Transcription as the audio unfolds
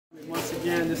Once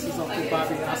again, this is Uncle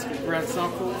Bobby Oscar Grant's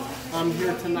uncle. I'm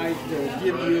here tonight to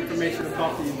give you information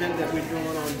about the event that we're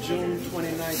doing on June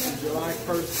 29th and July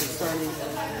 1st concerning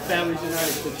Families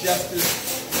United for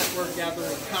Justice Network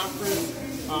Gathering Conference.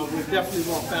 We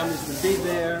definitely want families to be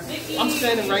there. I'm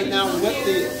standing right now with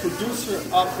the producer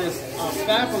of this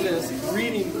fabulous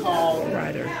reading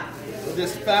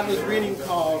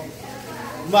called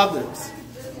Mothers.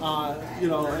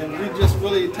 And we just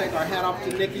really take our hat off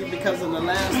to Nikki, because in the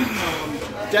last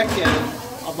decade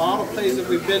of all the plays that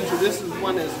we've been to, this is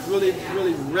one that's really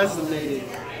resonated,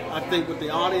 I think, with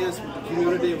the audience, with the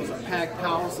community. It was a packed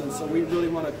house, and so we really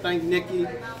want to thank Nikki.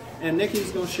 And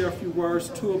Nikki's going to share a few words,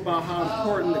 too, about how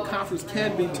important the conference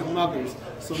can be to mothers.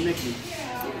 So, Nikki.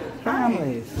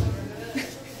 Families.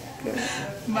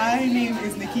 My name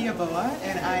is Nikki Aboa,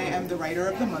 and I am the writer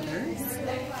of The Mothers.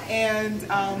 And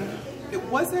it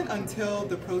wasn't until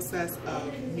the process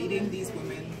of meeting these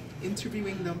women,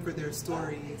 interviewing them for their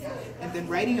stories, and then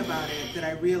writing about it that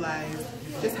I realized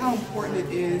just how important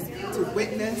it is to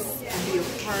witness and be a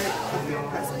part of their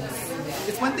presence.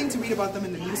 It's one thing to read about them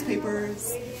in the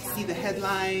newspapers, see the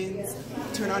headlines,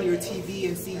 turn on your TV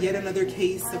and see yet another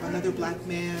case of another black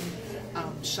man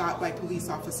shot by police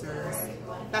officers.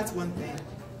 That's one thing.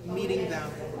 Meeting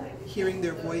them, hearing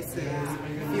their voices,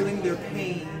 feeling their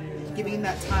pain, giving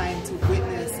that time to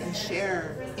witness and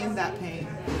share in that pain,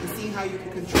 and see how you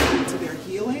can contribute to their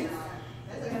healing.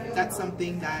 That's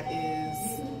something that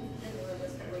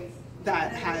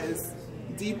has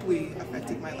deeply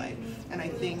affected my life. And I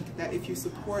think that if you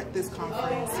support this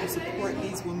conference, you support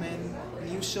these women, and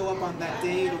you show up on that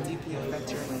day, it'll deeply affect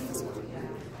your life as well.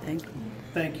 Thank you.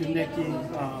 Thank you, Nikki.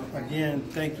 Again,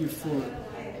 thank you for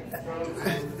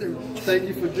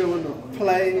doing the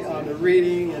play, the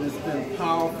reading, and it's been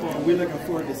powerful. We're looking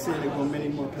forward to seeing it go many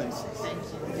more places. Thank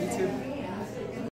you. Me too.